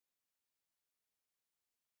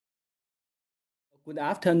Good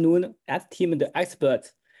afternoon, esteemed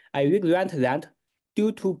experts. I regret that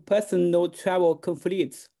due to personal travel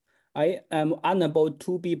conflicts, I am unable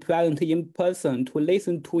to be present in person to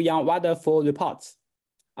listen to your wonderful reports.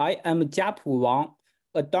 I am Jiapu Wang,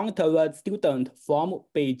 a doctoral student from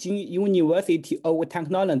Beijing University of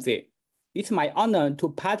Technology. It's my honor to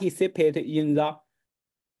participate in the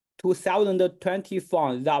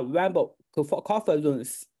 2024 Wang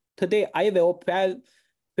conference. Today, I will present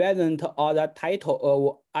on the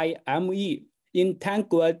title of IME,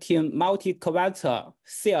 Integrating Multi-Curvature,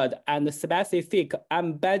 Shared and Specific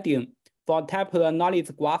Embedding for Temporal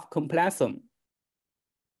Knowledge Graph Compression.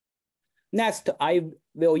 Next, I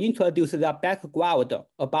will introduce the background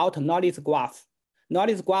about knowledge graphs.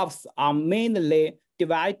 Knowledge graphs are mainly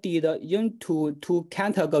divided into two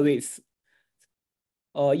categories,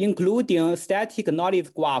 including static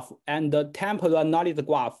knowledge graph and temporal knowledge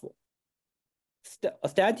graph.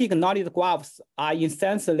 Static knowledge graphs are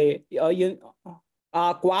essentially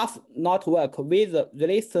a graph network with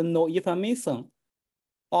relational information.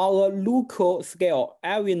 On a local scale,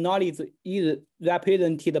 every knowledge is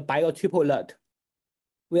represented by a triplet.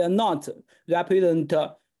 We are not represent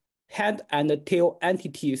head and tail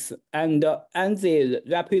entities, and NZs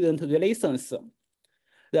represent relations.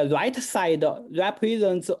 The right side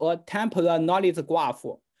represents a temporal knowledge graph.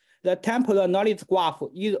 The temporal knowledge graph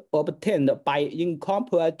is obtained by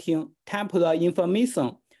incorporating temporal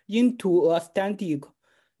information into a static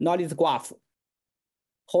knowledge graph.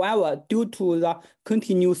 However, due to the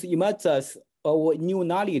continuous emergence of new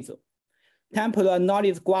knowledge, temporal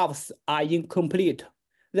knowledge graphs are incomplete.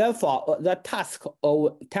 Therefore, the task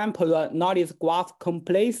of temporal knowledge graph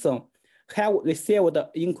completion have received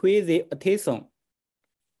increasing attention.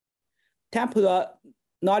 Temporal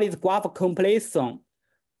knowledge graph completion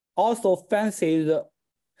also faces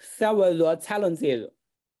several challenges.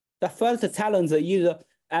 The first challenge is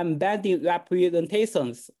embedding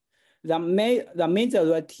representations. The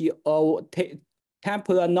majority of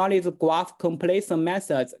temporal knowledge graph completion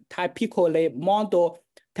methods typically model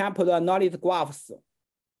temporal knowledge graphs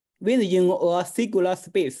within a singular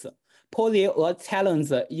space, posing a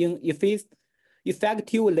challenge in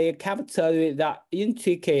effectively capturing the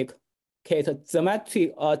intricate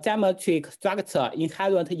geometric structure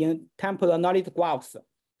inherent in temporal knowledge graphs.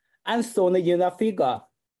 As shown in the figure,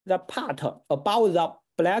 the part above the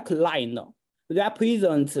black line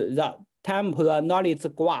represents the temporal knowledge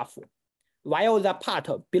graph, while the part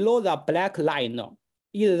below the black line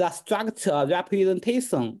is the structure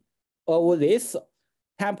representation of this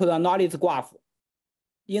temporal knowledge graph.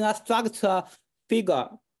 In a structure figure,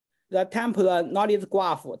 the temporal knowledge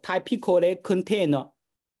graph typically contains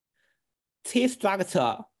tree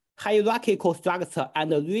structure, hierarchical structure,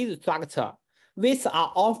 and ridge structure, which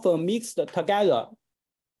are often mixed together.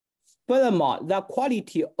 Furthermore, the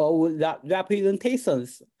quality of the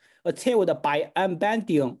representations achieved by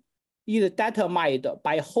embedding is determined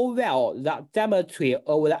by how well the geometry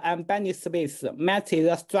of the embedded space matches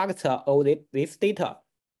the structure of this data.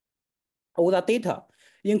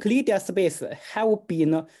 Euclidean space have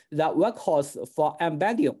been the workhorse for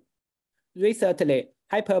embedding. Recently,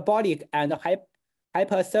 hyperbolic and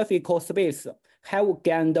hyperspherical space have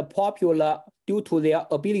gained popular due to their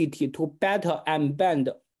ability to better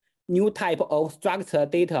embed new type of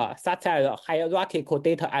structured data, such as hierarchical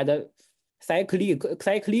data and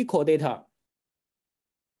cyclical data.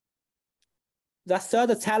 The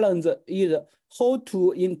third challenge is how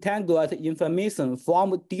to integrate information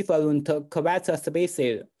from different curvature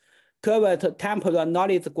spaces. Curved temporal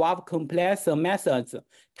knowledge graph compression methods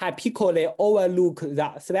typically overlook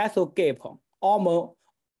the spatial gap among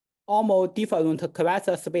different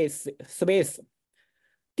curvature space.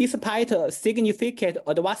 Despite significant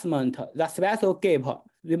advancement, the spatial gap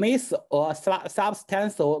remains a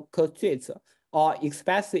substantial constraint or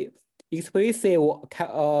expressive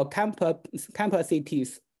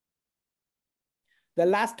capacities. The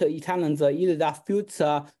last challenge is the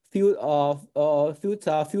future fusion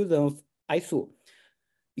issue.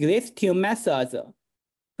 Existing methods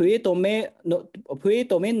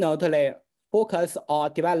predominantly focus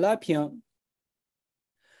on developing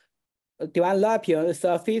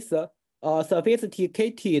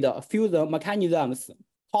sophisticated fusion mechanisms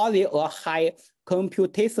causing a high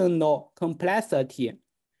computational complexity.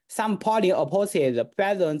 Some polling approaches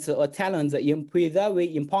present a challenge in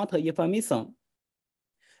preserving important information.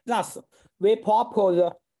 Thus, we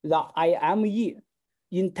propose the IME,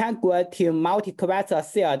 Integrating Multi-Curvature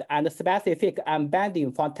Shared and Specific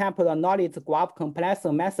Embedding for Temporal Knowledge Graph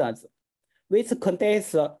Compression Methods, which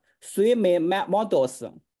contains three main models,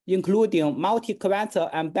 including multi-curvature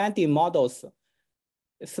embedding models,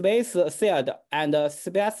 space-shared and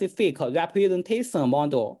specific representation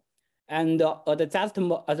model, and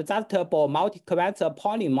adjustable multi-curvature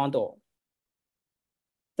Pauli model.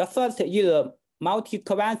 The first is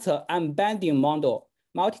multi-curvature embedding model.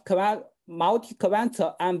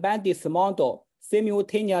 Multi-curvature embedding model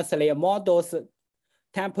simultaneously models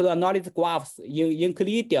temporal knowledge graphs in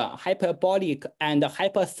Euclidean, hyperbolic, and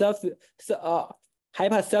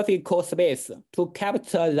hyperspherical space to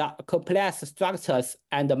capture the complex structures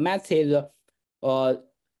and matches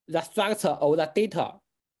the structure of the data.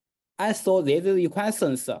 And so these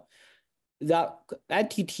equations, the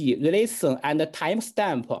entity, relation, and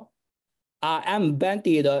timestamp are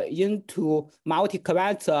embedded into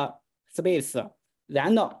multi-curvature space.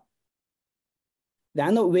 Then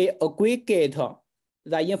we aggregate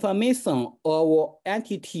the information of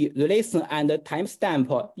entity, relation, and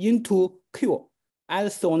timestamp into Q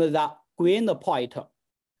as shown the green point.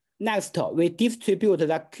 Next, we distribute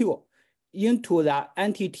the Q into the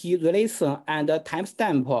entity, relation, and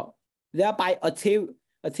timestamp, thereby achieving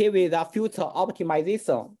the future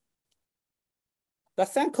optimization. The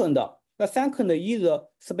second is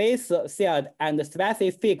space-shared and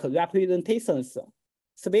specific representations.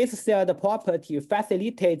 Space-shared property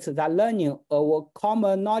facilitates the learning of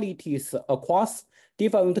commonalities across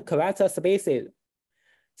different curvature spaces.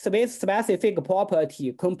 Space-specific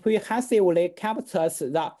property comprehensively captures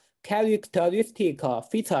the characteristic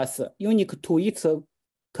features unique to each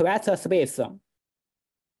curvature space.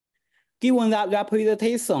 Given the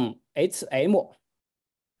representation HM,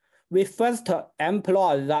 we first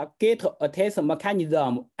employ the gate attention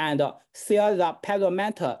mechanism and share the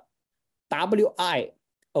parameter Wi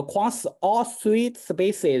across all three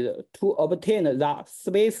spaces to obtain the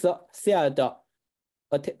space-shared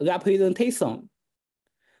representation.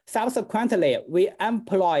 Subsequently, we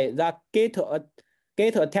employ the gate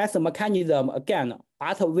attention mechanism again,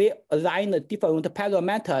 but we assign different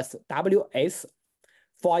parameters Ws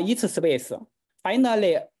for each space.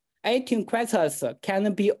 Finally, 18 crystals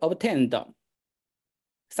can be obtained,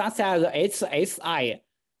 such as HSI,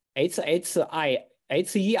 HHI,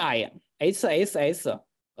 HEI, HSS,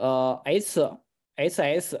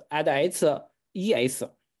 HSS, and HES.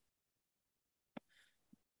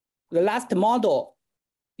 The last model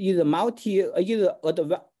is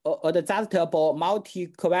adjustable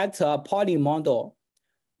multi-curvature Pauli model.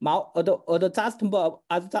 Adjustable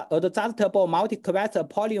multi-curvature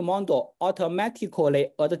Pauli model automatically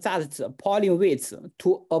adjusts Pauli weights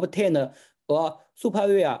to obtain a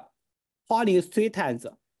superior Pauli straightens,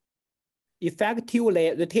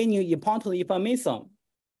 effectively retaining important information.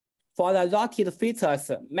 For the routed features,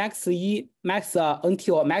 max E, max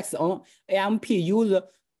until max N, AMP use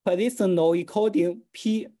positional encoding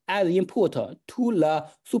P as input to the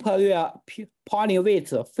superior Pauli weight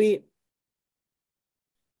phi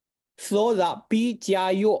through the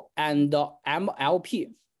BGRU and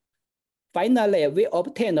MLP. Finally, we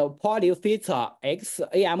obtain Pauli feature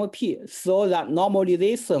XAMP through the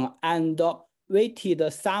normalization and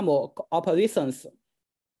weighted sum operations.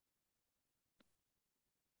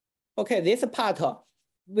 Okay, this part,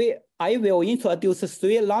 I will introduce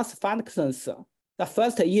three loss functions. The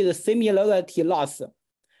first is similarity loss.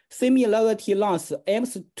 Similarity loss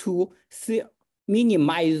aims to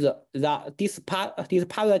minimize the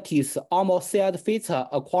disparities among shared features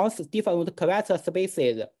across different curvature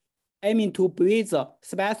spaces, aiming to bridge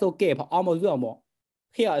spatial gap among them.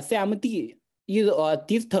 Here, CMD is a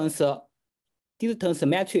distance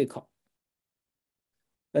metric.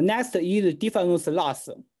 The next is difference loss,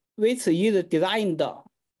 which is designed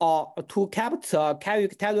to capture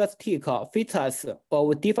characteristic features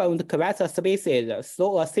of different curvature spaces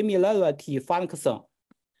through a similarity function.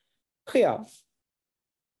 Here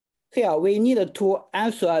we need to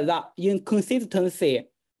answer the inconsistency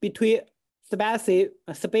between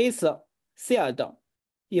space-shared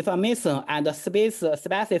information and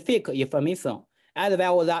space-specific information, as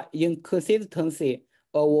well as the inconsistency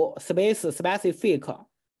of space-specific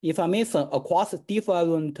information across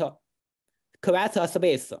different curvature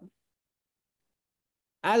space.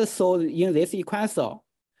 As shown in this equation,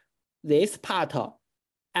 this part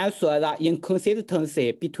answers the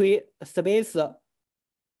inconsistency between space-shared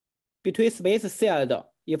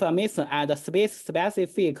information and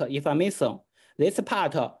space-specific information. This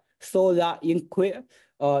part shows the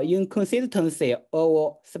inconsistency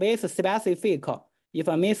of space-specific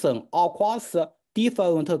information across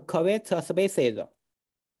different curvature spaces.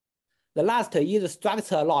 The last is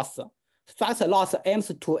structure loss. Structure loss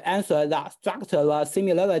aims to answer the structural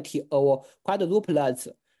similarity of quadruplets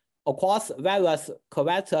across various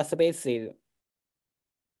curvature spaces.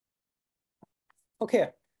 Okay,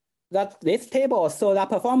 this table shows the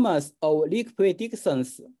performance of leak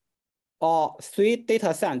predictions of 3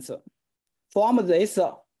 data sets. From this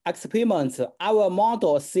experiment, our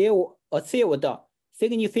model achieved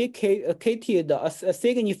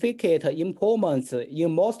significant improvements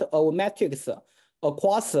in most of metrics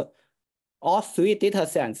across all 3 data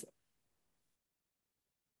sets.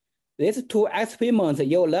 These 2 experiments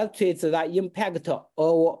illustrate the impact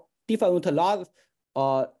of different loss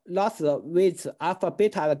weights alpha,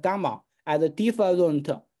 beta, and gamma at different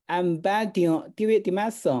embedding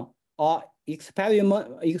dimension or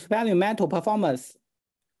experimental performance.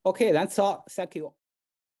 Okay, that's all. Thank you.